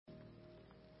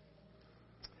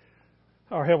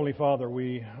Our Heavenly Father,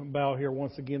 we bow here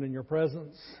once again in your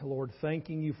presence. Lord,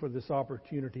 thanking you for this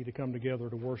opportunity to come together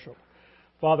to worship.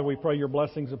 Father, we pray your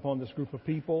blessings upon this group of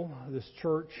people, this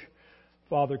church.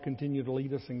 Father, continue to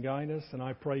lead us and guide us. And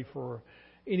I pray for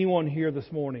anyone here this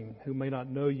morning who may not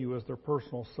know you as their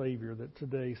personal Savior, that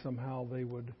today somehow they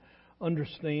would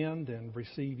understand and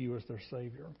receive you as their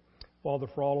Savior. Father,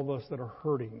 for all of us that are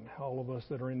hurting, all of us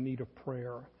that are in need of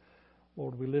prayer,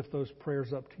 Lord, we lift those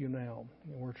prayers up to you now,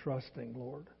 and we're trusting,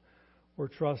 Lord. We're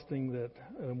trusting that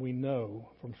we know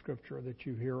from Scripture that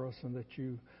you hear us and that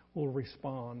you will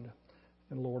respond.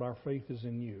 And, Lord, our faith is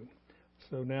in you.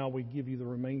 So now we give you the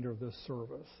remainder of this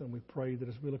service, and we pray that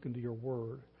as we look into your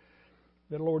word,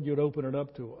 that, Lord, you'd open it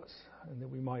up to us and that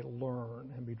we might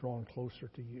learn and be drawn closer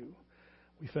to you.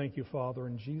 We thank you, Father,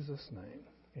 in Jesus' name.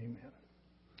 Amen.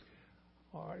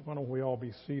 All right, why don't we all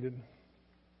be seated?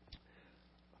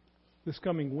 This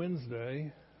coming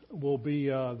Wednesday will be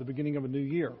the beginning of a new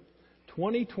year,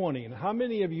 2020. And how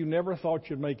many of you never thought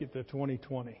you'd make it to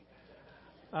 2020?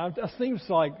 It seems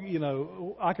like,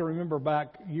 I can remember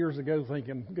back years ago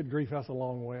thinking, good grief, that's a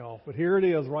long way off. But here it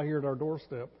is, right here at our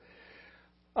doorstep.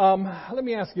 Let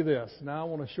me ask you this. Now I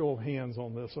want a show of hands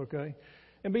on this, okay?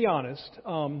 And be honest.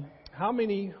 How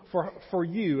many, for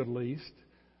you at least,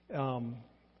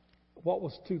 what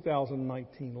was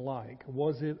 2019 like?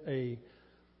 Was it a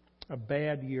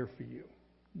bad year for you?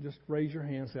 Just raise your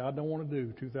hand and say, I don't want to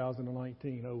do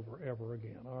 2019 over ever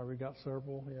again. All right, we got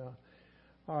several, yeah.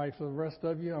 All right, for the rest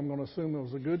of you, I'm going to assume it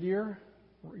was a good year?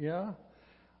 Yeah?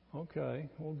 Okay,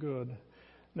 well, good.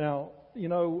 Now,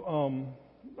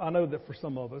 I know that for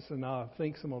some of us, and I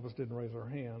think some of us didn't raise our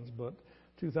hands, but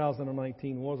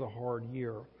 2019 was a hard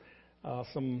year.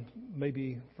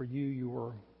 Maybe for you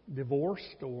were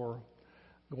divorced or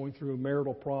going through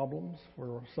marital problems.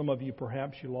 For some of you,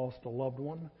 perhaps you lost a loved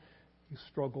one. You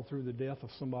struggled through the death of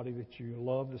somebody that you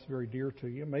loved that's very dear to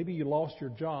you. Maybe you lost your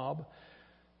job.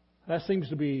 That seems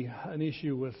to be an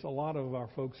issue with a lot of our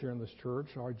folks here in this church.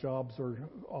 Our jobs are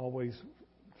always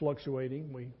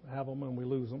fluctuating. We have them and we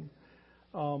lose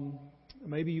them.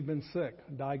 Maybe you've been sick,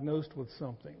 diagnosed with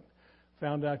something,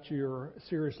 found out you're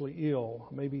seriously ill.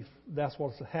 Maybe that's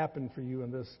what's happened for you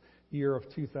in this year of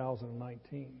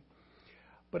 2019.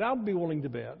 But I would be willing to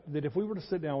bet that if we were to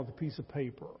sit down with a piece of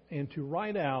paper and to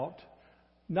write out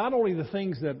not only the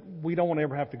things that we don't want to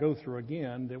ever have to go through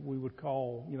again, that we would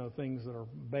call, things that are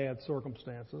bad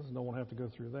circumstances, don't want to have to go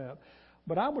through that,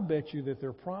 but I would bet you that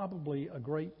there are probably a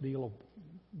great deal of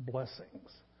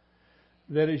blessings.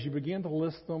 That as you begin to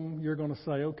list them, you're going to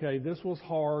say, okay, this was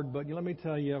hard, but let me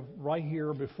tell you, right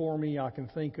here before me I can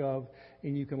think of,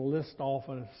 and you can list off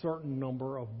a certain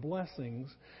number of blessings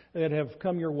that have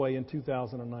come your way in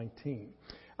 2019.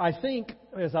 I think,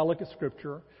 as I look at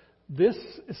Scripture, this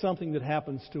is something that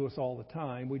happens to us all the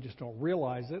time. We just don't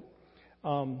realize it.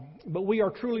 But we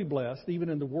are truly blessed, even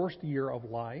in the worst year of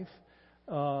life.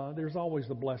 There's always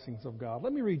the blessings of God.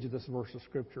 Let me read you this verse of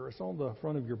Scripture. It's on the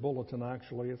front of your bulletin,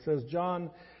 actually. It says, it's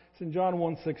in John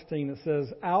 1:16. It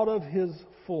says, out of His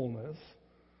fullness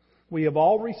we have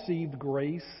all received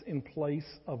grace in place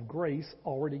of grace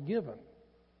already given.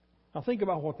 Now think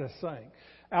about what that's saying.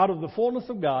 Out of the fullness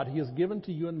of God, He has given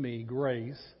to you and me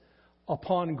grace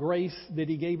upon grace that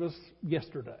He gave us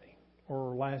yesterday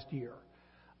or last year.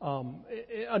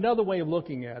 Another way of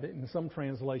looking at it, in some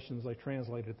translations they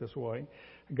translate it this way,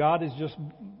 God has just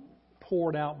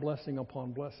poured out blessing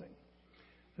upon blessing.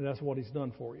 And that's what He's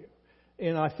done for you.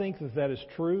 And I think that is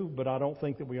true, but I don't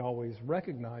think that we always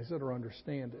recognize it or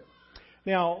understand it.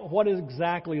 Now, what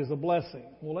exactly is a blessing?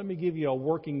 Well, let me give you a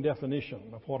working definition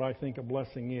of what I think a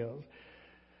blessing is.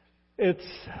 It's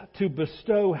to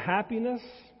bestow happiness,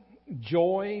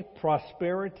 joy,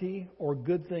 prosperity, or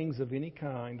good things of any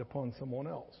kind upon someone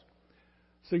else.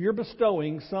 So you're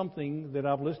bestowing something that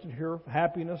I've listed here,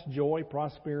 happiness, joy,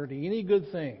 prosperity, any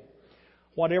good thing,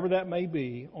 whatever that may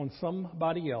be, on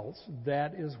somebody else.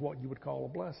 That is what you would call a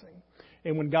blessing.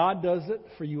 And when God does it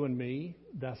for you and me,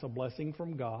 that's a blessing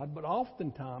from God. But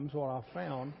oftentimes what I've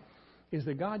found is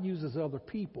that God uses other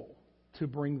people to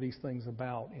bring these things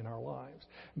about in our lives.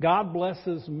 God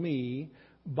blesses me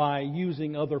by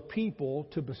using other people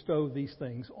to bestow these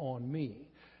things on me.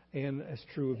 And it's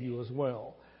true of you as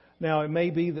well. Now, it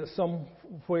may be that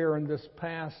somewhere in this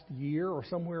past year or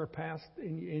somewhere past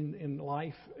in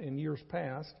life, in years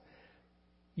past,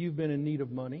 you've been in need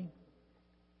of money,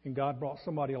 and God brought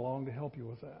somebody along to help you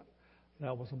with that.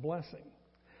 That was a blessing.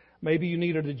 Maybe you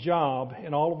needed a job,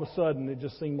 and all of a sudden it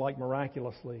just seemed like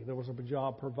miraculously there was a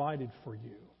job provided for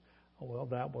you. Well,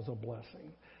 that was a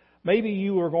blessing. Maybe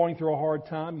you were going through a hard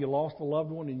time, you lost a loved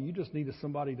one, and you just needed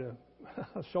somebody to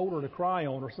a shoulder to cry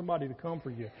on or somebody to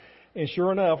comfort you. And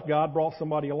sure enough, God brought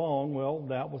somebody along. Well,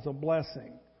 that was a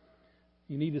blessing.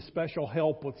 You needed special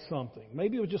help with something.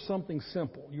 Maybe it was just something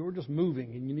simple. You were just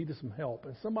moving and you needed some help.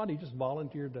 And somebody just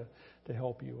volunteered to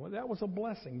help you. Well, that was a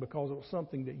blessing because it was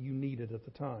something that you needed at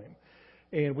the time.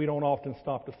 And we don't often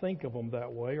stop to think of them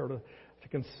that way or to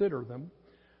consider them.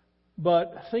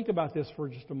 But think about this for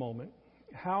just a moment.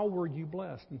 How were you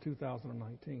blessed in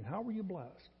 2019? How were you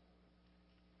blessed?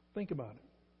 Think about it.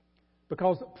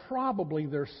 Because probably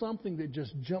there's something that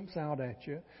just jumps out at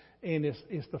you, and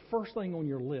it's the first thing on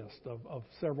your list of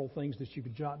several things that you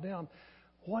could jot down.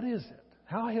 What is it?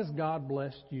 How has God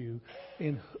blessed you?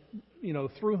 And,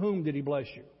 through whom did He bless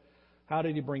you? How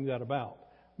did He bring that about?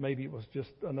 Maybe it was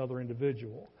just another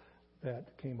individual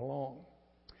that came along.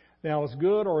 Now, as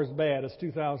good or as bad as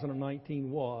 2019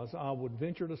 was, I would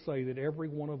venture to say that every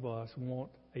one of us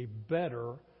want a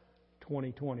better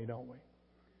 2020, don't we?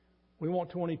 We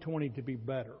want 2020 to be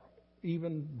better,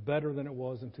 even better than it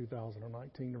was in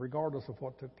 2019, regardless of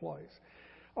what took place.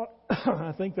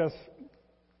 I think that's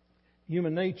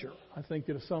human nature. I think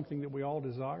that it's something that we all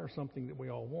desire, something that we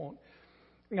all want.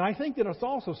 And I think that it's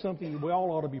also something that we all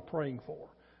ought to be praying for.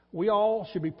 We all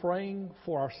should be praying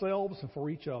for ourselves and for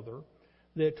each other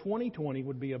that 2020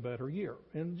 would be a better year.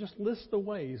 And just list the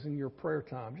ways in your prayer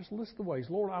time. Just list the ways.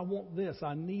 Lord, I want this.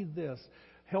 I need this.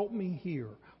 Help me here.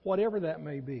 Whatever that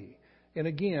may be. And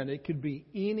again, it could be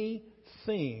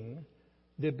anything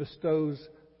that bestows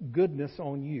goodness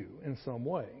on you in some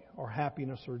way, or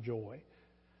happiness or joy.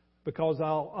 Because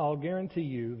I'll guarantee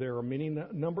you there are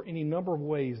any number of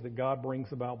ways that God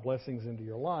brings about blessings into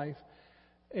your life.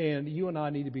 And you and I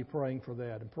need to be praying for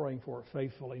that and praying for it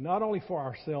faithfully. Not only for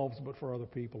ourselves, but for other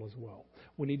people as well.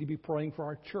 We need to be praying for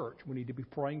our church. We need to be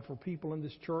praying for people in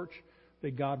this church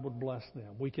that God would bless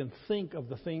them. We can think of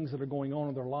the things that are going on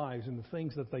in their lives and the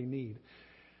things that they need.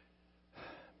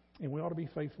 And we ought to be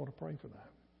faithful to pray for that.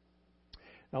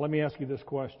 Now let me ask you this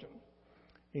question.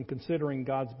 In considering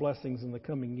God's blessings in the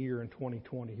coming year in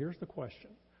 2020, here's the question.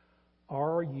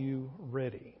 Are you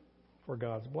ready for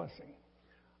God's blessing?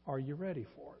 Are you ready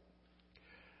for it?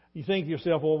 You think to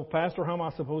yourself, well, Pastor, how am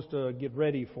I supposed to get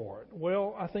ready for it?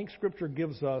 Well, I think Scripture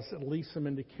gives us at least some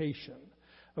indication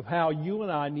of how you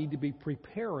and I need to be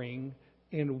preparing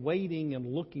and waiting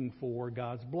and looking for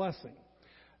God's blessing.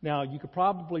 Now, you could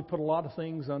probably put a lot of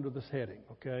things under this heading,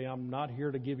 okay? I'm not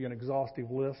here to give you an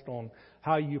exhaustive list on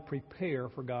how you prepare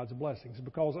for God's blessings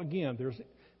because, again, there's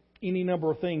any number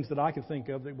of things that I could think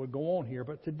of that would go on here.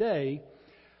 But today,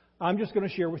 I'm just going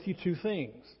to share with you two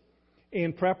things.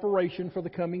 In preparation for the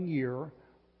coming year,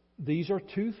 these are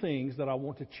two things that I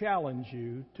want to challenge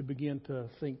you to begin to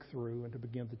think through and to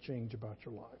begin to change about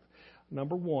your life.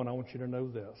 Number one, I want you to know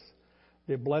this,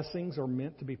 that blessings are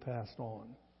meant to be passed on.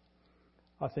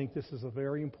 I think this is a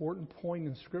very important point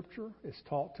in Scripture. It's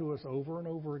taught to us over and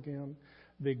over again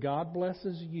that God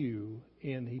blesses you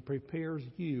and He prepares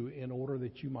you in order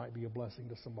that you might be a blessing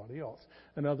to somebody else.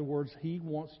 In other words, He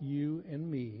wants you and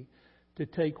me to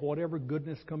take whatever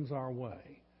goodness comes our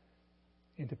way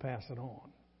and to pass it on.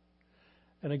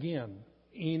 And again,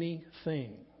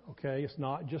 anything, okay? It's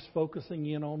not just focusing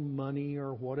in on money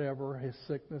or whatever, His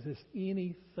sickness. It's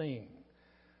anything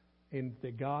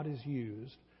that God has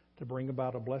used to bring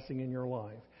about a blessing in your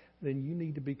life. Then you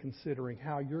need to be considering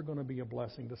how you're going to be a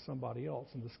blessing to somebody else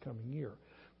in this coming year.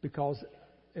 Because,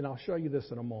 and I'll show you this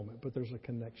in a moment, but there's a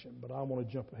connection. But I want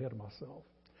to jump ahead of myself.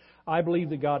 I believe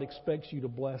that God expects you to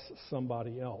bless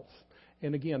somebody else.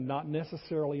 And again, not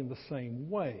necessarily in the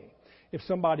same way. If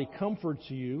somebody comforts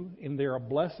you and they're a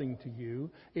blessing to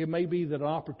you, it may be that an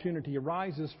opportunity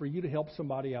arises for you to help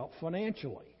somebody out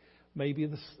financially. Maybe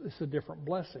it's a different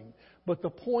blessing. But the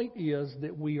point is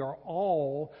that we are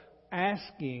all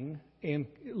asking and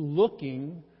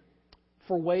looking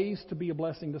for ways to be a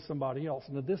blessing to somebody else.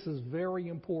 Now, this is very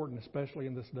important, especially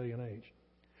in this day and age.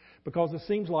 Because it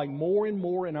seems like more and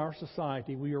more in our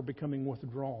society we are becoming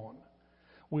withdrawn.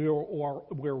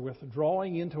 We're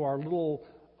withdrawing into our little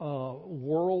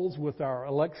worlds with our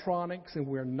electronics, and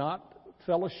we're not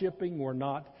fellowshipping, we're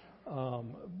not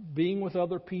being with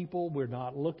other people, we're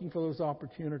not looking for those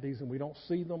opportunities, and we don't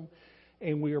see them,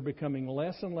 and we are becoming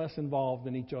less and less involved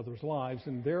in each other's lives,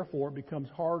 and therefore it becomes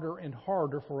harder and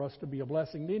harder for us to be a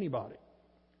blessing to anybody.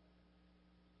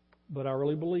 But I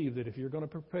really believe that if you're going to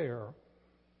prepare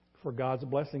for God's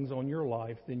blessings on your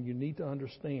life, then you need to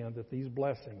understand that these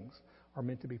blessings are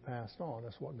meant to be passed on.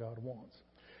 That's what God wants.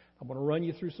 I'm going to run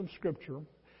you through some Scripture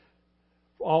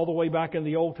all the way back in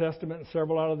the Old Testament and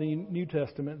several out of the New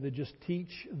Testament that just teach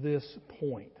this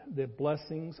point, that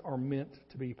blessings are meant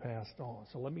to be passed on.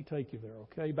 So let me take you there,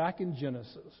 okay? Back in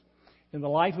Genesis In the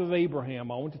life of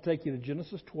Abraham, I want to take you to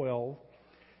Genesis 12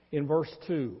 in verse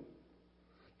 2.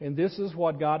 And this is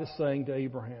what God is saying to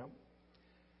Abraham.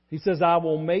 He says, I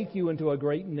will make you into a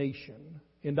great nation,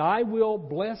 and I will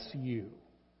bless you.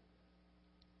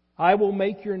 I will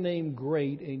make your name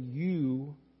great, and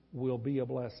you will be a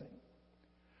blessing.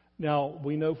 Now,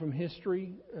 we know from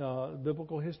history,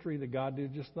 biblical history, that God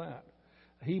did just that.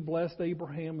 He blessed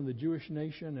Abraham and the Jewish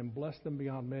nation and blessed them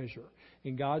beyond measure.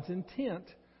 And God's intent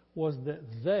was that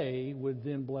they would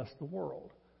then bless the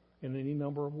world in any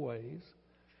number of ways.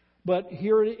 But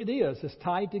here it is. It's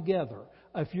tied together.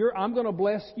 I'm going to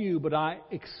bless you, but I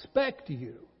expect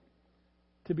you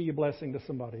to be a blessing to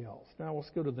somebody else. Now let's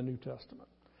go to the New Testament.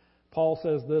 Paul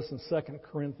says this in 2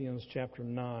 Corinthians chapter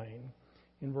 9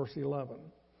 in verse 11.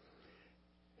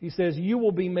 He says, you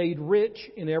will be made rich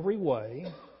in every way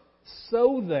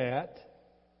so that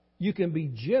you can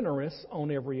be generous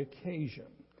on every occasion.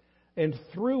 And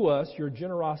through us, your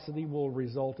generosity will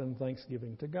result in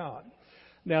thanksgiving to God.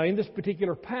 Now, in this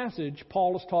particular passage,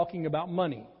 Paul is talking about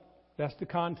money. That's the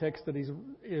context that he's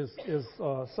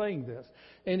saying this.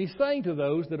 And he's saying to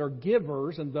those that are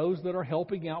givers and those that are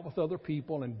helping out with other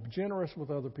people and generous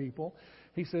with other people,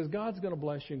 he says, God's going to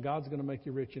bless you and God's going to make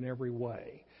you rich in every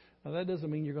way. Now, that doesn't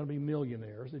mean you're going to be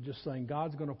millionaires. It's just saying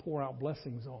God's going to pour out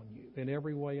blessings on you in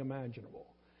every way imaginable.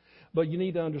 But you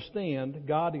need to understand,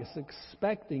 God is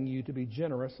expecting you to be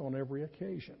generous on every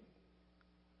occasion.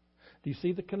 Do you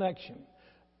see the connection?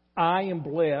 I am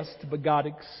blessed, but God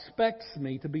expects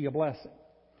me to be a blessing.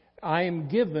 I am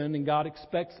given, and God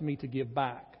expects me to give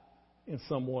back in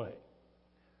some way.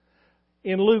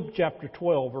 In Luke chapter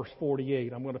 12, verse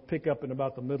 48, I'm going to pick up in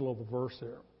about the middle of the verse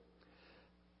there.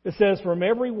 It says, from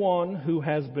everyone who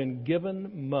has been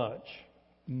given much,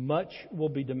 much will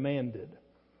be demanded.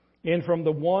 And from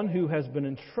the one who has been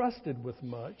entrusted with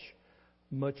much,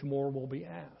 much more will be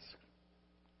asked.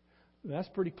 That's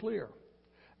pretty clear.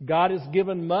 God has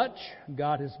given much.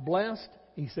 God has blessed.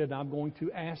 He said, I'm going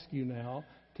to ask you now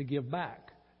to give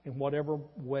back in whatever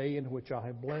way in which I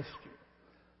have blessed you.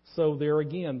 So there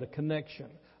again, the connection.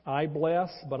 I bless,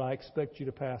 but I expect you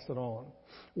to pass it on.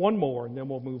 One more, and then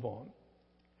we'll move on.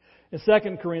 In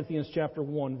 2 Corinthians chapter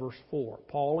 1, verse 4,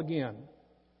 Paul again,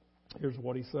 here's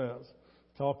what he says,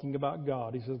 talking about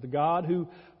God. He says, the God who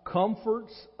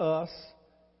comforts us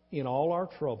in all our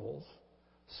troubles,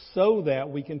 so that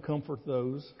we can comfort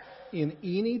those in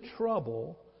any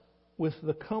trouble with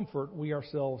the comfort we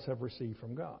ourselves have received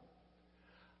from God.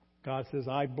 God says,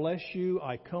 I bless you,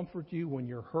 I comfort you when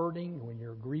you're hurting, when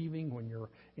you're grieving, when you're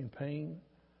in pain,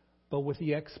 but with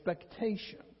the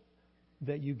expectation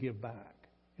that you give back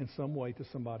in some way to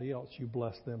somebody else. You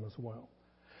bless them as well.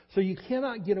 So you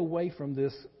cannot get away from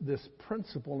this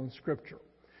principle in Scripture.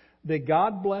 That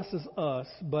God blesses us,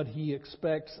 but He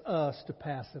expects us to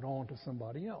pass it on to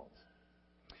somebody else.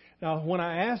 Now, when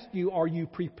I ask you, are you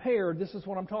prepared? This is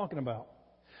what I'm talking about.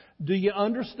 Do you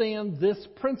understand this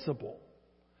principle?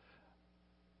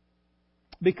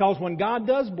 Because when God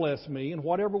does bless me, in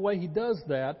whatever way He does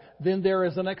that, then there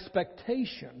is an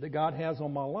expectation that God has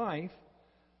on my life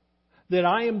that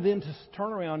I am then to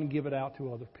turn around and give it out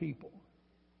to other people.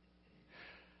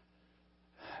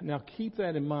 Now, keep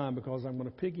that in mind because I'm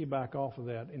going to piggyback off of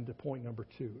that into point number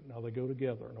 2. Now, they go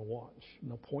together. Now, watch.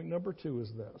 Now, point number 2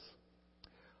 is this.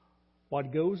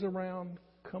 What goes around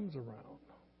comes around.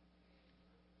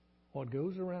 What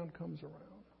goes around comes around.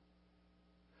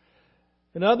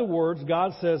 In other words,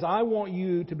 God says, I want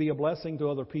you to be a blessing to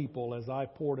other people as I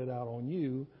poured it out on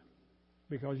you,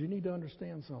 because you need to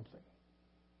understand something.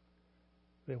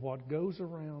 That what goes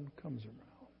around comes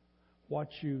around. What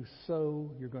you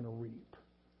sow, you're going to reap.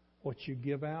 What you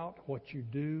give out, what you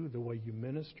do, the way you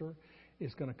minister,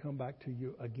 is going to come back to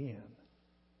you again.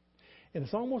 And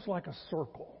it's almost like a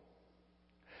circle.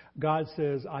 God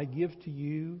says, I give to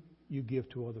you, you give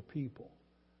to other people.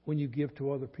 When you give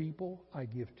to other people, I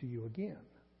give to you again.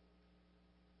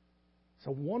 It's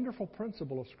a wonderful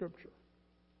principle of Scripture.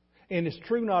 And it's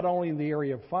true not only in the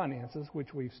area of finances,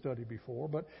 which we've studied before,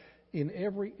 but in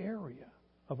every area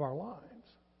of our lives.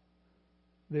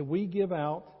 That we give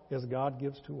out as God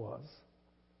gives to us,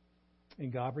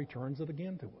 and God returns it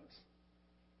again to us.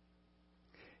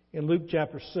 In Luke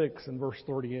chapter 6 and verse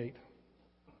 38,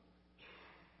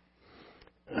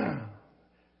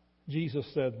 Jesus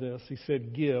said this. He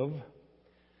said, give,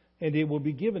 and it will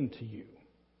be given to you.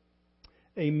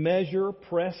 A measure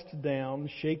pressed down,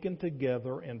 shaken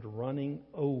together, and running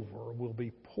over will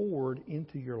be poured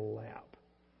into your lap.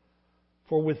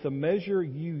 For with the measure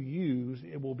you use,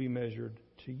 it will be measured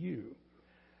to you.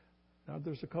 Now,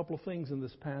 there's a couple of things in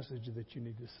this passage that you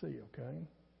need to see, okay?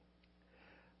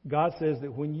 God says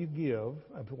that when you give,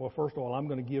 well, first of all, I'm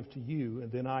going to give to you,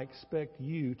 and then I expect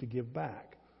you to give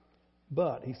back.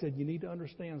 But He said you need to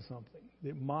understand something,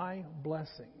 that my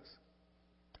blessings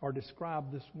are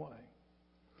described this way.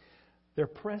 They're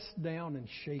pressed down and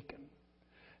shaken.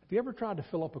 Have you ever tried to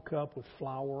fill up a cup with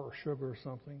flour or sugar or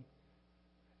something?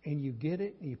 And you get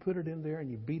it, and you put it in there, and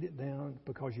you beat it down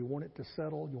because you want it to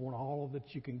settle. You want all of it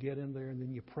you can get in there, and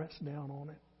then you press down on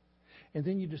it. And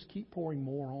then you just keep pouring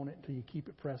more on it until you keep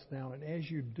it pressed down. And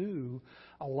as you do,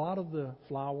 a lot of the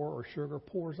flour or sugar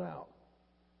pours out.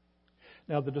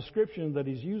 Now, the description that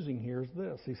He's using here is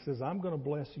this. He says, I'm going to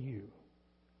bless you.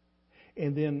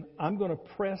 And then I'm going to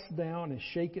press down and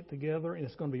shake it together, and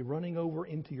it's going to be running over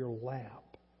into your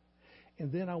lap.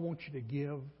 And then I want you to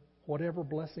give whatever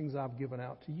blessings I've given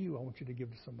out to you, I want you to give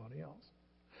to somebody else.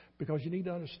 Because you need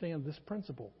to understand this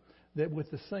principle, that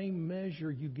with the same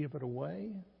measure you give it away,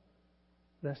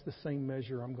 that's the same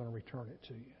measure I'm going to return it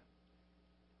to you.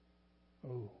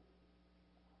 Oh,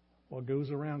 what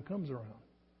goes around comes around.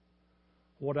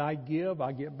 What I give,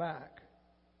 I get back.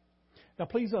 Now,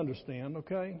 please understand,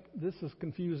 okay, this is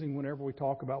confusing whenever we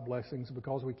talk about blessings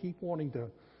because we keep wanting to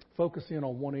focus in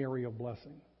on one area of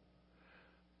blessing.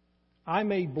 I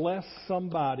may bless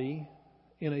somebody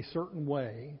in a certain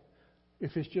way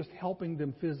if it's just helping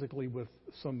them physically with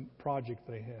some project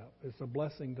they have. It's a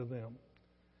blessing to them.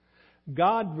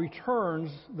 God returns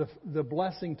the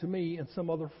blessing to me in some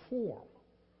other form.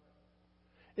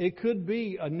 It could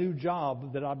be a new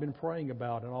job that I've been praying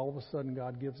about, and all of a sudden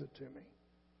God gives it to me.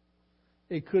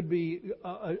 It could be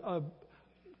a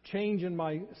change in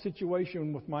my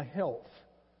situation with my health.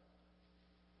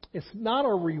 It's not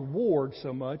a reward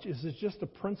so much as it's just a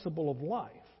principle of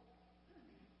life.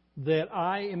 That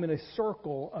I am in a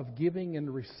circle of giving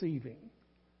and receiving.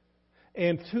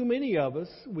 And too many of us,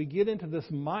 we get into this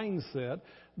mindset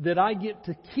that I get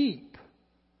to keep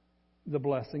the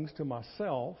blessings to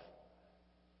myself.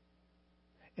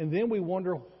 And then we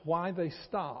wonder why they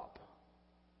stop.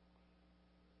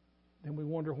 Then we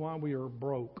wonder why we are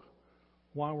broke.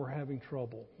 Why we're having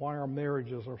trouble, why our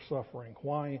marriages are suffering,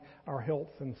 why our health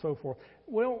and so forth.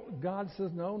 Well, God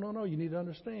says, no, you need to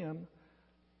understand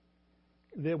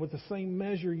that with the same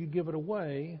measure you give it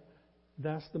away,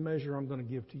 that's the measure I'm going to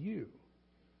give to you.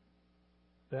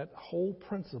 That whole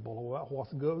principle about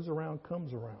what goes around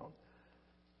comes around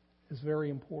is very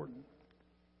important.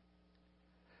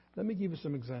 Let me give you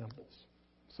some examples.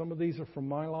 Some of these are from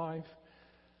my life.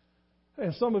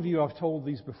 And some of you I've told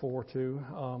these before too.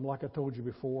 Like I told you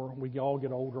before, we all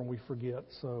get older and we forget.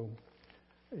 So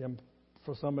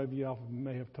for some of you I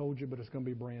may have told you, but it's going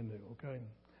to be brand new, okay?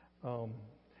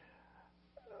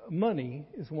 Money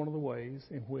is one of the ways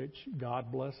in which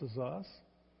God blesses us,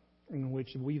 in which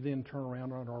we then turn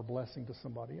around and are a blessing to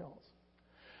somebody else.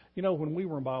 You know, when we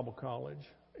were in Bible college,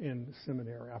 in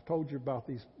seminary, I've told you about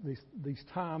these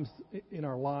times in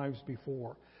our lives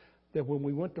before, that when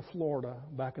we went to Florida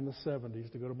back in the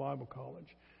 70s to go to Bible college,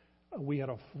 we had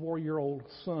a 4-year-old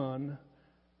son,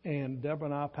 and Deborah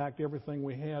and I packed everything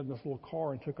we had in this little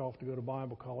car and took off to go to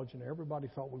Bible college, and everybody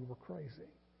thought we were crazy.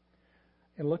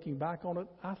 And looking back on it,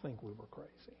 I think we were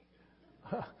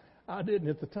crazy. I didn't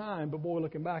at the time, but boy,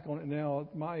 looking back on it now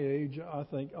at my age, I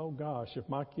think, oh gosh, if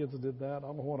my kids did that, I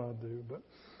don't know what I'd do. But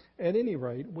at any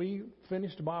rate, we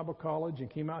finished Bible college and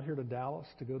came out here to Dallas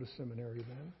to go to seminary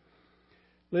then.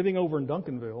 Living over in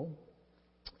Duncanville,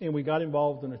 and we got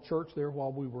involved in a church there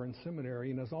while we were in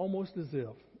seminary, and it's almost as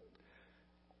if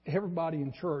everybody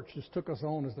in church just took us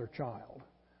on as their child,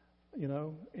 you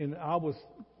know. And I was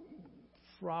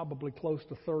probably close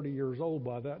to 30 years old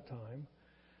by that time,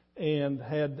 and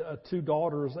had 2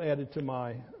 daughters added to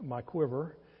my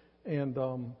quiver, and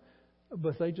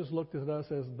but they just looked at us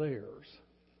as theirs.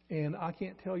 And I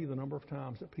can't tell you the number of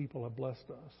times that people have blessed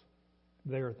us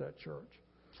there at that church.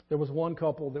 There was one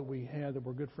couple that we had that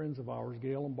were good friends of ours,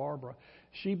 Gail and Barbara.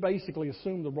 She basically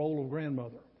assumed the role of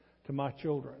grandmother to my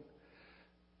children.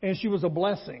 And she was a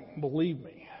blessing, believe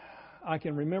me. I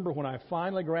can remember when I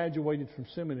finally graduated from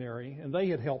seminary, and they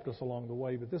had helped us along the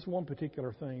way, but this one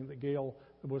particular thing that Gail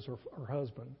was her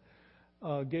husband.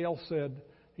 Gail said,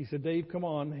 he said, Dave, come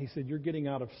on. He said, you're getting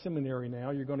out of seminary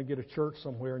now. You're going to get a church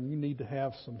somewhere, and you need to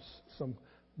have some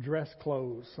dress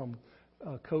clothes, some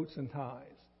coats and ties.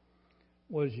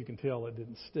 Well, as you can tell, it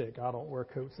didn't stick. I don't wear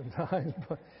coats and ties.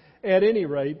 But at any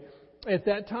rate, at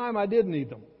that time, I did need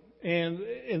them. And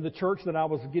in the church that I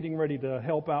was getting ready to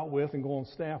help out with and go on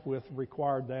staff with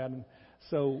required that. And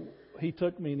so he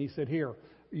took me and he said, here,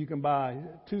 you can buy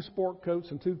 2 sport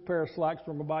coats and 2 pair of slacks.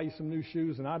 I'm going to buy you some new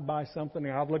shoes. And I'd buy something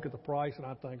and I'd look at the price and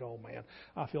I'd think, oh man,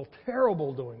 I feel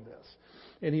terrible doing this.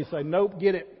 And he'd say, nope,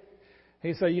 get it.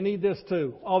 He said, you need this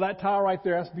too. Oh, that tile right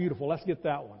there, that's beautiful. Let's get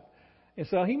that one. And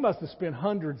so he must have spent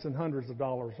hundreds and hundreds of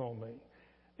dollars on me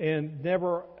and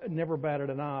never batted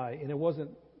an eye. And it wasn't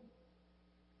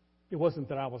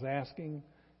that I was asking.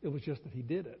 It was just that he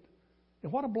did it.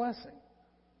 And what a blessing.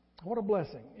 What a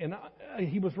blessing. And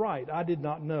he was right. I did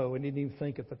not know and didn't even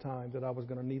think at the time that I was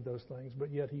going to need those things,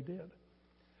 but yet he did.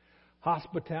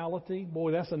 Hospitality,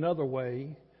 boy, that's another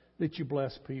way that you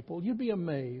bless people. You'd be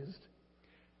amazed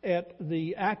at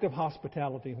the act of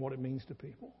hospitality and what it means to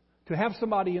people. To have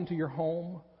somebody into your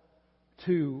home,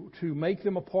 to make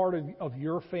them a part of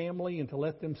your family and to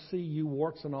let them see you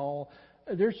warts and all,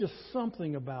 there's just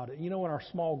something about it. You know, in our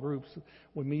small groups,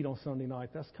 we meet on Sunday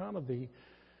night. That's kind of the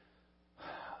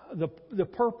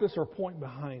purpose or point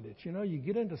behind it. You know, you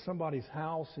get into somebody's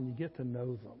house and you get to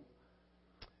know them.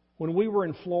 When we were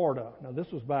in Florida, now this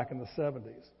was back in the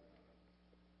 70s,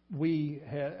 we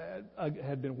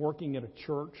had been working at a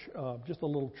church, just a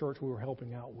little church we were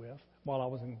helping out with while I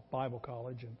was in Bible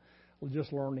college and was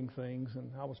just learning things, and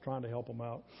I was trying to help them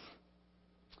out.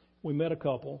 We met a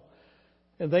couple,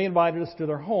 and they invited us to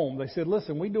their home. They said,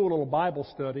 listen, we do a little Bible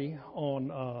study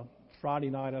on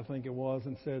Friday night, I think it was,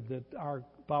 and said that our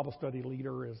Bible study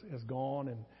leader is gone,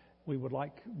 and we would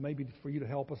like maybe for you to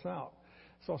help us out.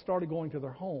 So I started going to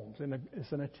their homes, and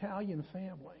it's an Italian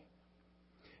family.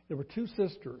 There were two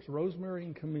sisters, Rosemary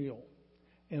and Camille,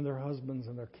 and their husbands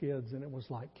and their kids, and it was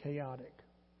like chaotic.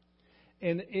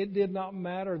 And it did not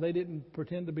matter. They didn't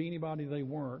pretend to be anybody they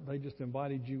weren't. They just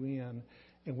invited you in,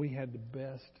 and we had the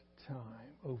best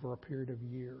time over a period of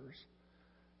years.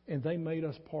 And they made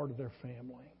us part of their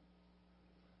family.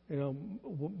 You know,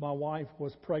 my wife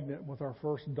was pregnant with our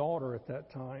first daughter at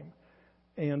that time,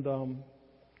 and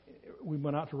we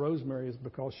went out to Rosemary's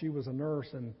because she was a nurse,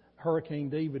 and Hurricane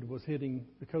David was hitting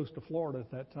the coast of Florida at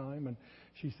that time, and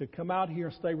she said, come out here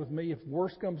and stay with me. If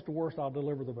worst comes to worst, I'll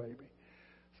deliver the baby.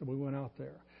 So we went out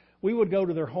there. We would go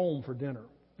to their home for dinner.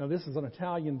 Now, this is an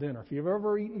Italian dinner. If you've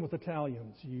ever eaten with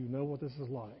Italians, you know what this is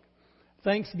like.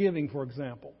 Thanksgiving, for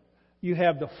example. You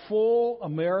have the full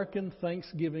American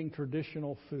Thanksgiving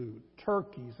traditional food,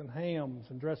 turkeys and hams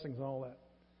and dressings and all that.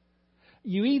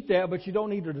 You eat that, but you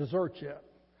don't eat the dessert yet,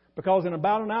 because in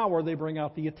about an hour they bring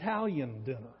out the Italian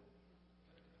dinner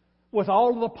with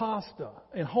all of the pasta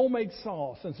and homemade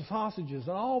sauce and sausages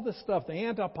and all this stuff, the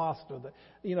antipasta,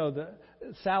 the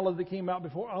salad that came out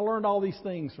before. I learned all these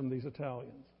things from these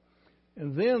Italians.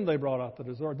 And then they brought out the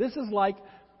dessert. This is like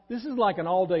an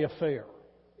all-day affair.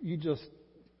 You just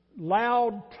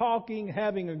loud talking,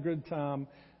 having a good time,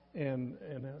 and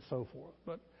so forth.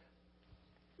 But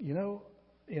you know,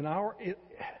 in our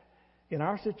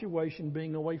situation,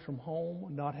 being away from home,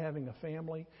 not having a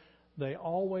family, they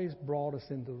always brought us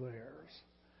into theirs.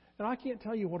 And I can't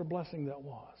tell you what a blessing that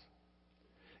was.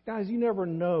 Guys, you never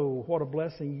know what a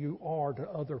blessing you are to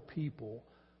other people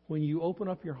when you open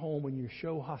up your home and you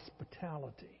show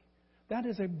hospitality. That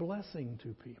is a blessing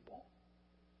to people.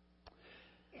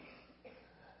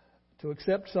 To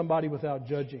accept somebody without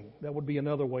judging, that would be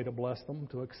another way to bless them,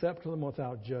 to accept them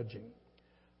without judging.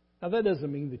 Now, that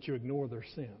doesn't mean that you ignore their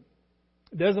sin.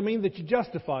 It doesn't mean that you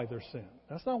justify their sin.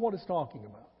 That's not what it's talking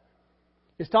about.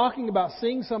 It's talking about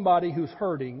seeing somebody who's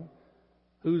hurting,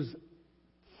 who's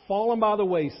fallen by the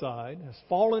wayside, has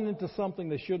fallen into something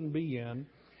they shouldn't be in,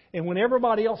 and when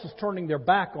everybody else is turning their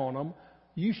back on them,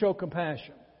 you show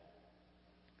compassion.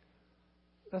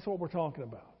 That's what we're talking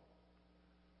about.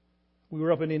 We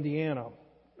were up in Indiana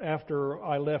after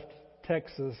I left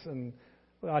Texas, and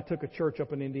I took a church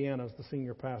up in Indiana as the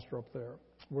senior pastor up there.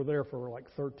 We're there for like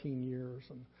 13 years.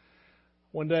 And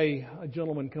one day, a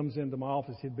gentleman comes into my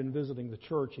office. He'd been visiting the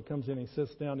church. He comes in, he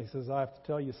sits down, he says, I have to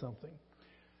tell you something.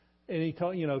 And he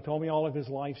told me all of his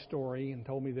life story and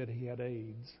told me that he had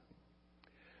AIDS.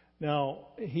 Now,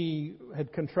 he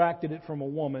had contracted it from a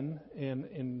woman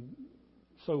and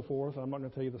so forth. I'm not going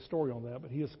to tell you the story on that,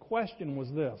 but his question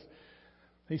was this.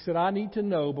 He said, I need to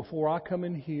know before I come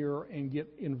in here and get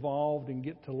involved and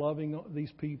get to loving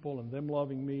these people and them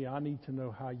loving me, I need to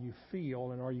know how you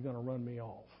feel, and are you going to run me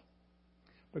off?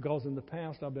 Because in the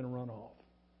past I've been run off.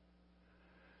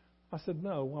 I said,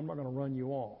 no, I'm not going to run you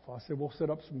off. I said, we'll set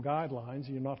up some guidelines.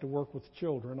 You're not to work with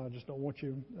children. I just don't want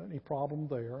you any problem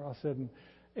there. I said,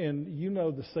 and you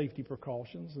know the safety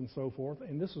precautions and so forth.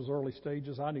 And this was early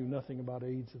stages. I knew nothing about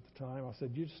AIDS at the time. I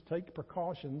said, you just take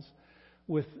precautions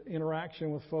with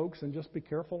interaction with folks and just be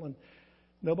careful, and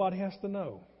nobody has to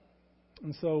know.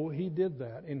 And so he did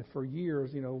that, and for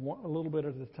years, a little bit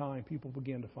at a time, people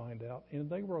began to find out, and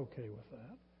they were okay with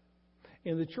that.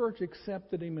 And the church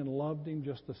accepted him and loved him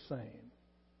just the same.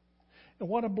 And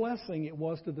what a blessing it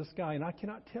was to this guy. And I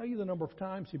cannot tell you the number of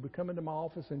times he would come into my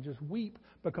office and just weep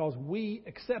because we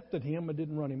accepted him and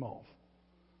didn't run him off.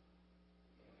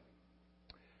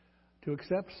 To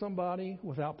accept somebody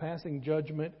without passing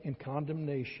judgment and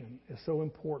condemnation is so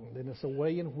important, and it's a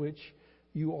way in which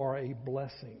you are a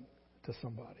blessing to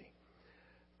somebody.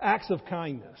 Acts of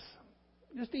kindness.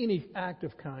 Just any act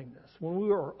of kindness. When we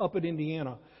were up at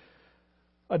Indiana,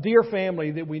 a dear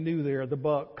family that we knew there, the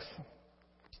Bucks,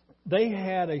 they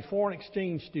had a foreign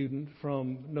exchange student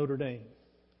from Notre Dame.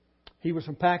 He was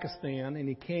from Pakistan, and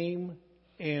he came,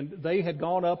 and they had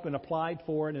gone up and applied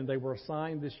for it, and they were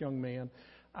assigned this young man.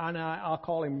 And I'll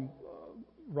call him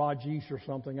Rajesh or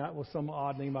something. That was some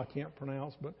odd name I can't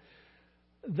pronounce. But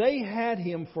they had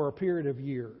him for a period of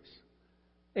years.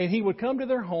 And he would come to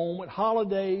their home at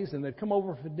holidays, and they'd come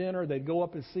over for dinner. They'd go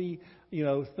up and see,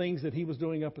 things that he was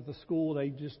doing up at the school.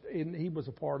 And he was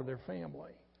a part of their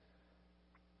family.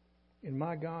 And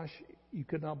my gosh, you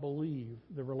could not believe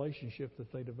the relationship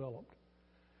that they developed.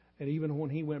 And even when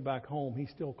he went back home, he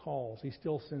still calls. He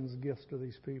still sends gifts to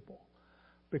these people.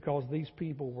 Because these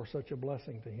people were such a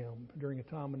blessing to him during a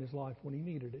time in his life when he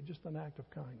needed it. Just an act of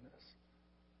kindness.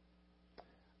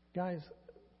 Guys,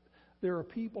 there are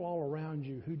people all around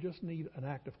you who just need an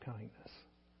act of kindness.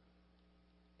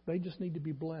 They just need to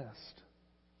be blessed.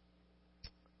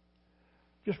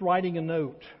 Just writing a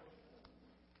note.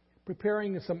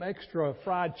 Preparing some extra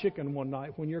fried chicken one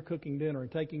night when you're cooking dinner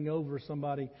and taking over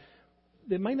somebody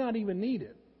that may not even need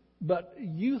it. But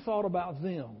you thought about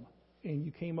them. And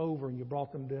you came over and you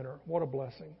brought them dinner. What a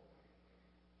blessing.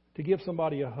 To give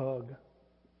somebody a hug.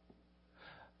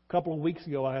 A couple of weeks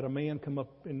ago, I had a man come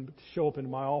up and show up in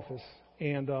my office.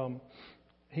 And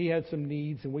he had some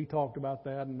needs, and we talked about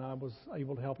that, and I was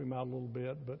able to help him out a little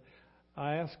bit. But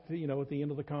I asked, at the end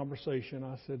of the conversation,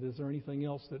 I said, is there anything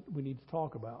else that we need to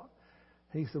talk about?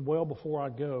 He said, well, before I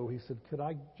go, he said, could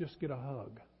I just get a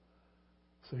hug?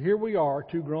 So here we are,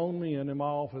 two grown men in my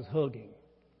office hugging.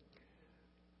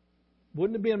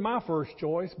 Wouldn't have been my first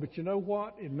choice, but you know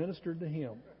what? It ministered to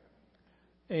him.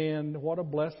 And what a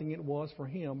blessing it was for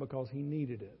him because he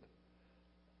needed it.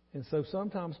 And so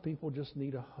sometimes people just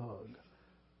need a hug.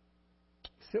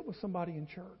 Sit with somebody in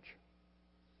church.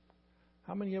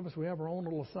 How many of us, we have our own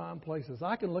little assigned places?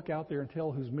 I can look out there and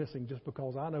tell who's missing just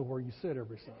because I know where you sit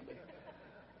every Sunday.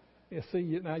 You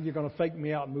see, now you're going to fake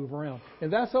me out and move around.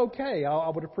 And that's okay. I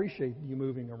would appreciate you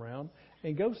moving around.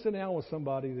 And go sit down with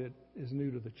somebody that is new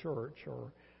to the church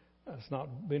or has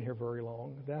not been here very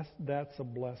long. That's a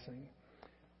blessing.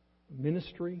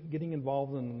 Ministry, getting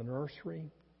involved in the nursery,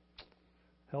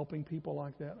 helping people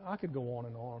like that. I could go on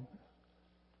and on.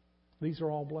 These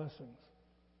are all blessings.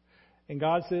 And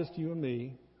God says to you and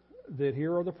me that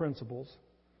here are the principles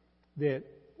that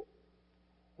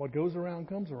what goes around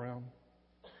comes around.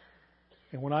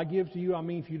 And when I give to you, I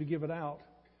mean for you to give it out.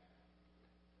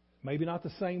 Maybe not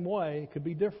the same way. It could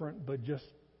be different, but just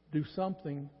do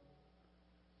something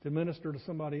to minister to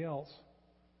somebody else,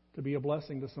 to be a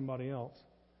blessing to somebody else.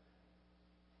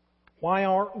 Why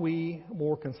aren't we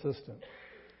more consistent?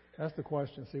 That's the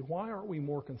question. See, why aren't we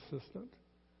more consistent?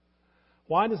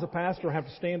 Why does a pastor have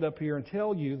to stand up here and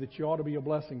tell you that you ought to be a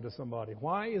blessing to somebody?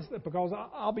 Why is that? Because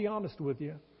I'll be honest with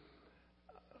you.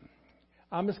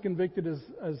 I'm as convicted as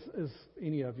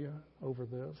any of you over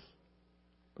this.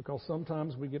 Because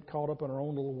sometimes we get caught up in our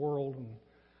own little world. And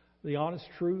the honest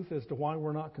truth as to why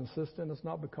we're not consistent is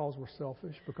not because we're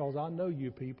selfish. Because I know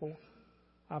you people.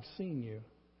 I've seen you.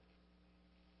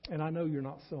 And I know you're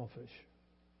not selfish.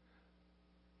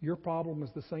 Your problem is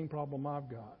the same problem I've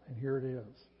got. And here it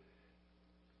is.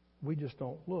 We just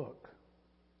don't look.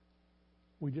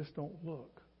 We just don't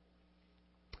look.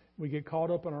 We get caught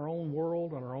up in our own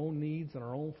world and our own needs and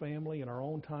our own family and our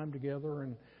own time together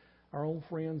and our own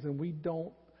friends, and we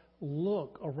don't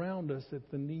look around us at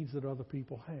the needs that other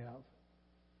people have.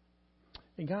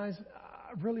 And guys,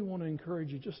 I really want to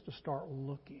encourage you just to start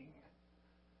looking.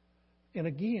 And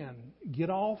again, get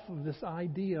off of this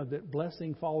idea that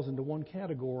blessing falls into one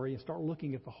category and start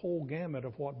looking at the whole gamut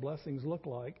of what blessings look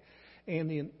like.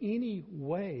 And in any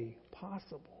way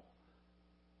possible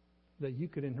that you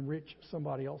could enrich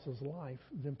somebody else's life,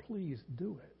 then please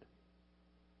do it.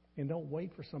 And don't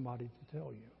wait for somebody to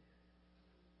tell you.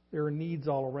 There are needs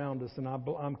all around us, and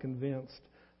I'm convinced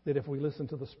that if we listen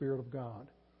to the Spirit of God,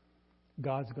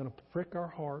 God's going to prick our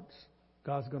hearts.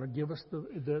 God's going to give us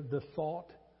the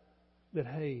thought that,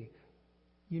 hey,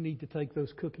 you need to take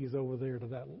those cookies over there to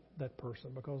that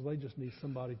person because they just need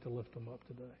somebody to lift them up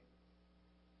today.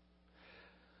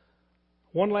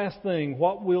 One last thing.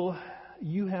 What will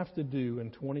you have to do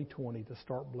in 2020 to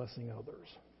start blessing others?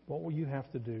 What will you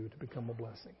have to do to become a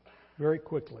blessing? Very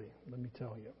quickly, let me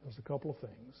tell you. There's a couple of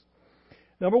things.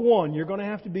 Number one, you're going to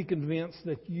have to be convinced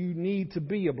that you need to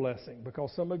be a blessing,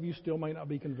 because some of you still may not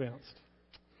be convinced.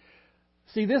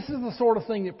 See, this is the sort of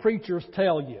thing that preachers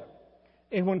tell you.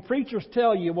 And when preachers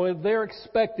tell you, well, they're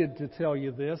expected to tell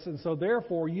you this, and so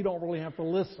therefore you don't really have to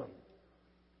listen.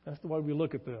 That's the way we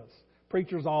look at this.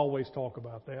 Preachers always talk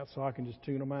about that, so I can just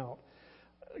tune them out.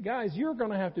 Guys, you're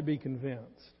going to have to be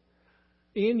convinced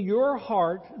in your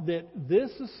heart that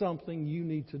this is something you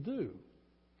need to do.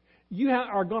 You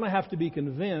are going to have to be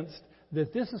convinced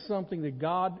that this is something that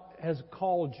God has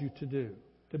called you to do,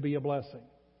 to be a blessing.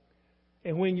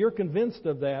 And when you're convinced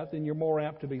of that, then you're more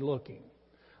apt to be looking.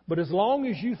 But as long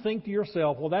as you think to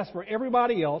yourself, well, that's for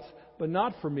everybody else, but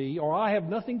not for me, or I have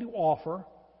nothing to offer,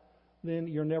 then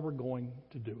you're never going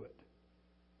to do it.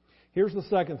 Here's the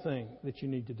second thing that you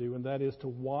need to do, and that is to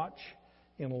watch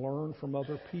and learn from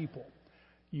other people.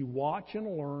 You watch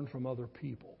and learn from other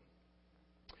people.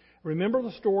 Remember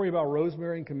the story about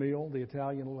Rosemary and Camille, the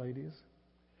Italian ladies?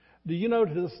 Do you know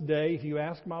to this day, if you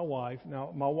ask my wife,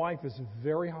 now my wife is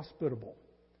very hospitable.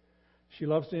 She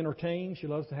loves to entertain. She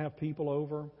loves to have people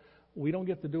over. We don't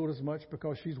get to do it as much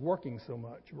because she's working so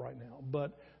much right now.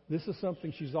 But this is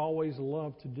something she's always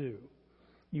loved to do.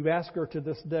 You ask her to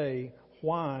this day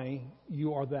why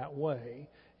you are that way,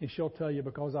 and she'll tell you,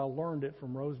 because I learned it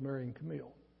from Rosemary and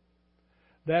Camille.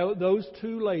 Those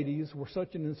two ladies were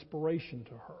such an inspiration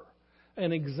to her,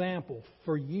 an example.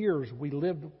 For years we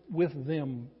lived with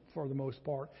them for the most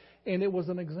part, and it was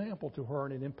an example to her,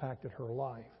 and it impacted her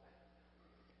life.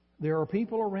 There are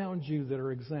people around you that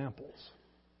are examples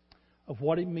of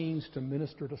what it means to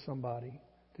minister to somebody,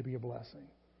 to be a blessing.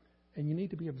 And you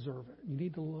need to be observant. You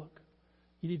need to look.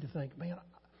 You need to think, man,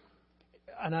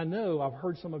 and I know I've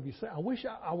heard some of you say, I wish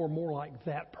I were more like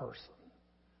that person.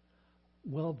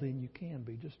 Well, then you can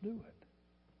be. Just do it.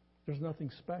 There's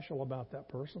nothing special about that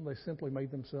person. They simply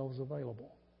made themselves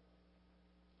available.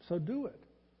 So do it.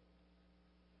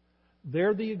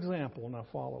 They're the example, now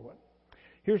follow it.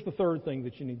 Here's the third thing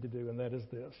that you need to do, and that is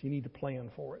this. You need to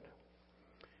plan for it.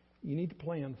 You need to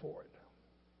plan for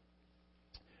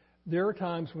it. There are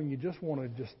times when you just want to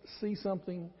just see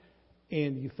something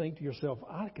and you think to yourself,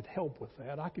 I could help with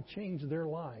that. I could change their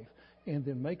life. And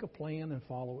then make a plan and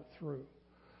follow it through.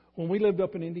 When we lived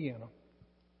up in Indiana,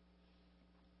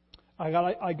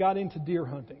 I got into deer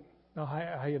hunting. Now,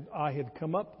 I had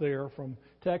come up there from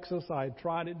Texas. I had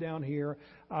tried it down here.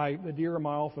 The deer in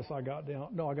my office I got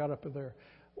up there.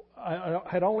 I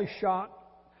had only shot,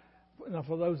 now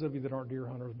for those of you that aren't deer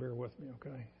hunters, bear with me,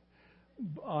 okay?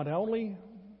 I'd only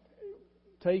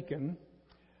taken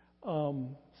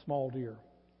small deer.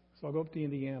 So I go up to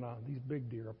Indiana, these big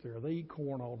deer up there. They eat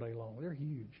corn all day long. They're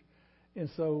huge. And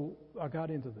so I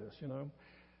got into this,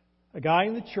 A guy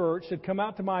in the church had come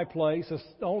out to my place. It's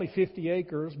only 50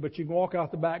 acres, but you can walk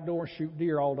out the back door and shoot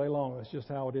deer all day long. That's just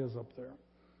how it is up there.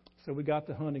 So we got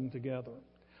to hunting together.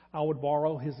 I would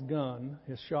borrow his gun,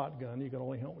 his shotgun. You can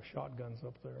only hunt with shotguns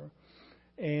up there.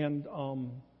 And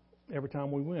every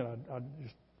time we went, I'd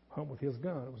just hunt with his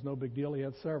gun. It was no big deal. He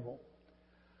had several.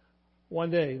 One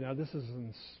day, now this is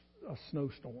in a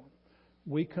snowstorm,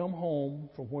 we come home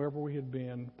from wherever we had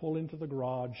been, pull into the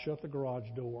garage, shut the garage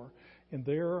door, and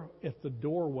there at the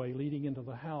doorway leading into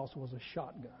the house was a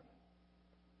shotgun,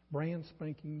 brand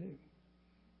spanking new.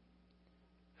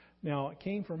 Now, it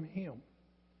came from him.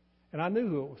 And I knew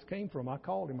who it came from. I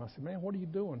called him. I said, man, what are you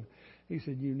doing? He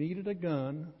said, you needed a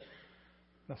gun.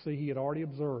 Now, see, he had already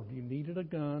observed. You needed a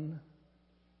gun.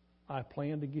 I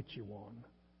planned to get you one.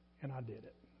 And I did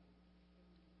it.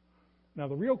 Now,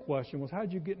 the real question was,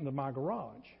 how'd you get into my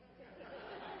garage?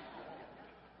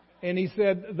 And he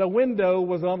said, the window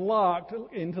was unlocked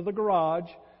into the garage.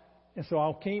 And so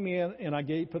I came in and I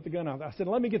put the gun out. I said,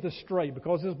 let me get this straight,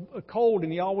 because it's cold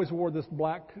and he always wore this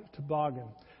black toboggan.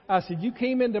 I said, you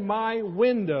came into my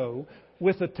window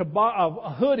with a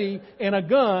hoodie and a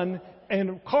gun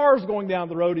and cars going down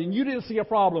the road, and you didn't see a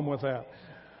problem with that.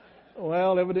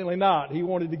 Well, evidently not. He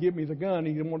wanted to give me the gun.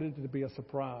 He wanted it to be a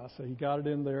surprise. So he got it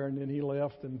in there, and then he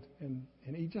left, and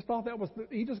he just thought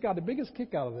he just got the biggest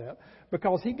kick out of that,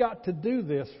 because he got to do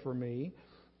this for me,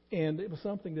 and it was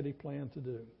something that he planned to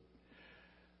do.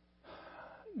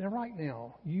 Now, right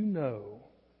now, you know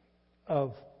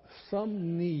of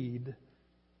some need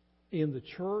in the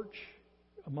church,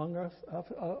 among us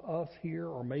here,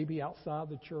 or maybe outside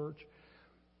the church,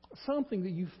 something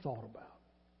that you've thought about.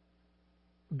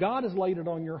 God has laid it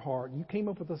on your heart. You came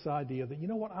up with this idea that, you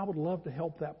know what, I would love to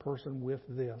help that person with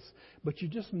this, but you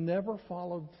just never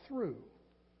followed through.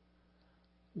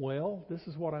 Well, this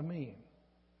is what I mean.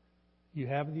 You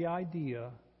have the idea,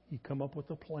 you come up with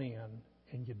a plan,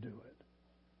 and you do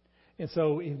it. And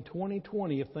so in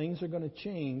 2020, if things are going to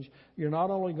change, you're not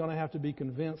only going to have to be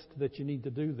convinced that you need to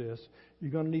do this,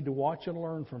 you're going to need to watch and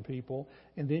learn from people,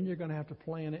 and then you're going to have to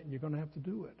plan it, and you're going to have to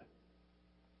do it.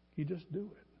 You just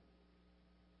do it.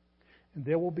 And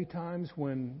there will be times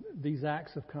when these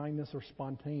acts of kindness are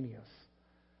spontaneous.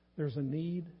 There's a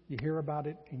need, you hear about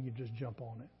it, and you just jump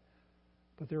on it.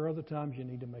 But there are other times you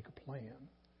need to make a plan.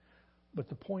 But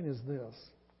the point is this,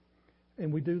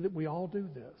 and we all do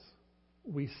this.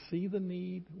 We see the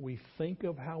need, we think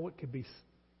of how it could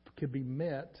be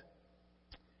met,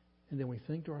 and then we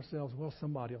think to ourselves, well,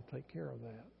 somebody will take care of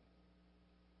that.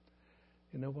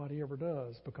 And nobody ever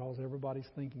does, because everybody's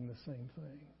thinking the same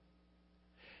thing.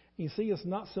 You see, it's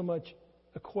not so much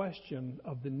a question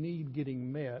of the need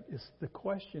getting met. The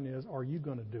question is, are you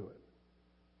going to do it?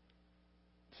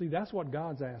 See, that's what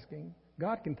God's asking.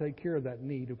 God can take care of that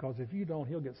need, because if you don't,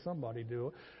 He'll get somebody to do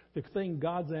it. The thing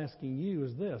God's asking you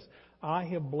is this: I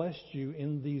have blessed you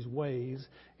in these ways,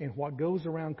 and what goes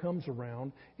around comes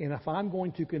around. And if I'm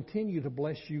going to continue to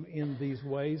bless you in these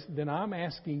ways, then I'm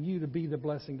asking you to be the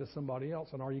blessing to somebody else.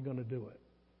 And are you going to do it?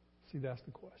 See, that's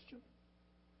the question.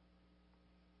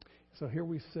 So here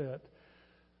we sit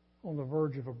on the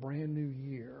verge of a brand new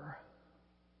year.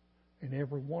 And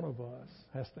every one of us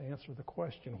has to answer the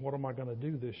question, what am I going to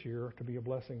do this year to be a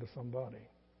blessing to somebody?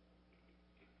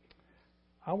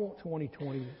 I want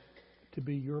 2020 to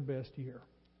be your best year.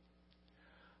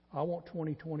 I want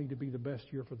 2020 to be the best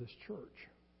year for this church.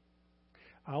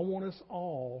 I want us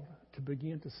all to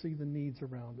begin to see the needs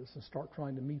around us and start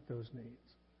trying to meet those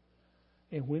needs.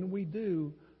 And when we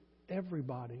do,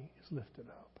 everybody is lifted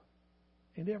up.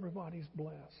 And everybody's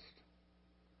blessed.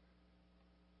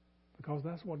 Because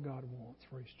that's what God wants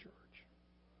for His church.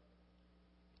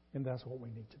 And that's what we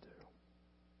need to do.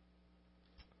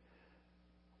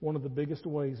 One of the biggest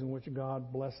ways in which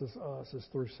God blesses us is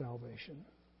through salvation.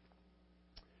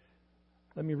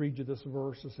 Let me read you this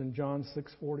verse. It's in John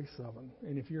 6:47.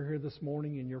 And if you're here this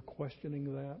morning and you're questioning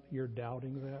that, you're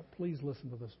doubting that, please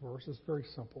listen to this verse. It's very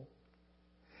simple.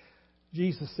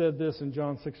 Jesus said this in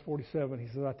John 6:47. He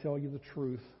said, I tell you the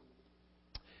truth.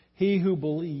 He who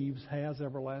believes has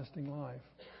everlasting life.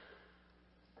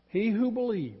 He who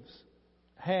believes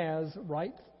has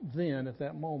right then, at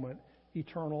that moment,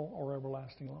 eternal or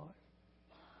everlasting life.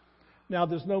 Now,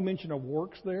 there's no mention of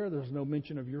works there. There's no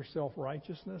mention of your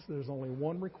self-righteousness. There's only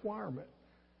one requirement,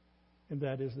 and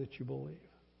that is that you believe.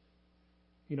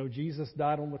 You know, Jesus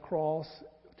died on the cross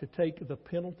to take the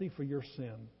penalty for your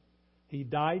sin. He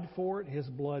died for it. His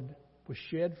blood was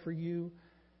shed for you.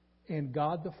 And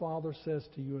God the Father says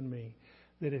to you and me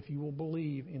that if you will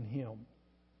believe in Him,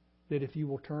 that if you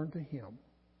will turn to Him,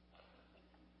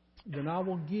 then I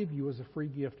will give you as a free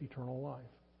gift eternal life.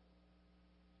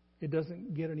 It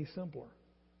doesn't get any simpler.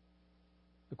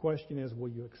 The question is, will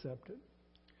you accept it?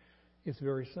 It's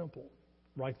very simple.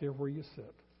 Right there where you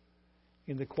sit.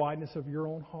 In the quietness of your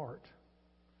own heart.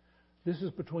 This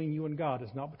is between you and God.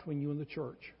 It's not between you and the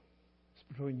church. It's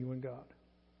between you and God.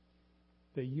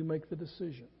 That you make the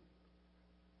decision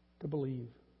to believe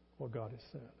what God has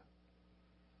said.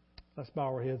 Let's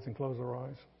bow our heads and close our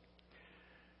eyes.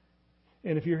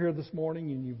 And if you're here this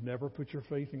morning and you've never put your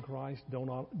faith in Christ, do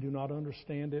not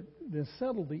understand it, then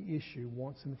settle the issue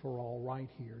once and for all right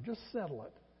here. Just settle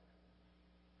it.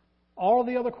 All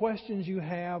the other questions you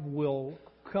have will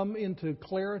come into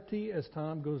clarity as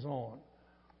time goes on.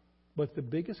 But the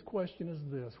biggest question is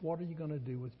this: what are you going to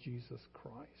do with Jesus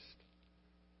Christ?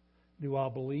 Do I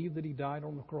believe that He died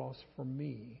on the cross for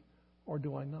me, or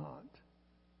do I not?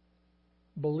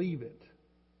 Believe it,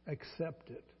 accept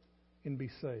it, and be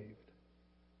saved.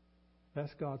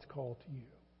 That's God's call to you.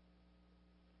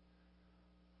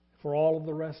 For all of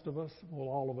the rest of us, well,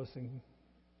 all of us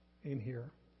in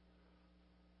here,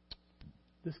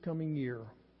 this coming year,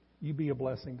 you be a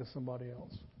blessing to somebody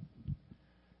else.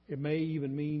 It may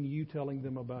even mean you telling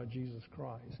them about Jesus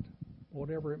Christ,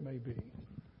 whatever it may be.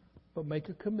 But make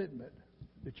a commitment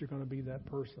that you're going to be that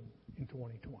person in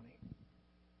 2020.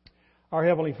 Our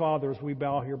Heavenly Father, as we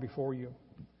bow here before you,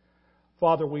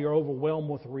 Father, we are overwhelmed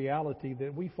with the reality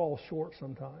that we fall short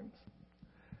sometimes.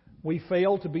 We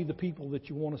fail to be the people that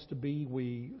you want us to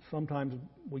be. Sometimes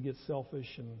we get selfish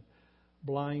and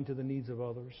blind to the needs of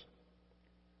others.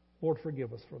 Lord,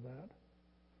 forgive us for that.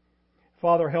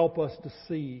 Father, help us to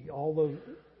see all the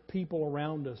people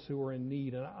around us who are in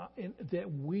need, and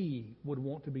that we would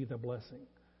want to be the blessing.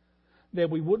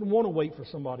 That we wouldn't want to wait for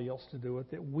somebody else to do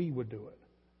it, that we would do it,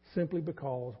 simply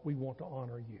because we want to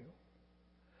honor you.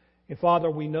 And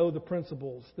Father, we know the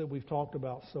principles that we've talked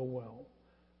about so well,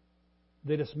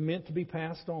 that it's meant to be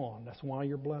passed on. That's why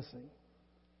you're blessing.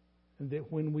 And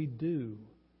that when we do,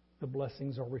 the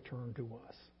blessings are returned to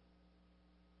us.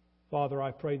 Father,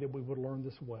 I pray that we would learn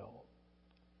this well.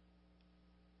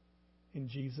 In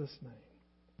Jesus'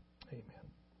 name, amen.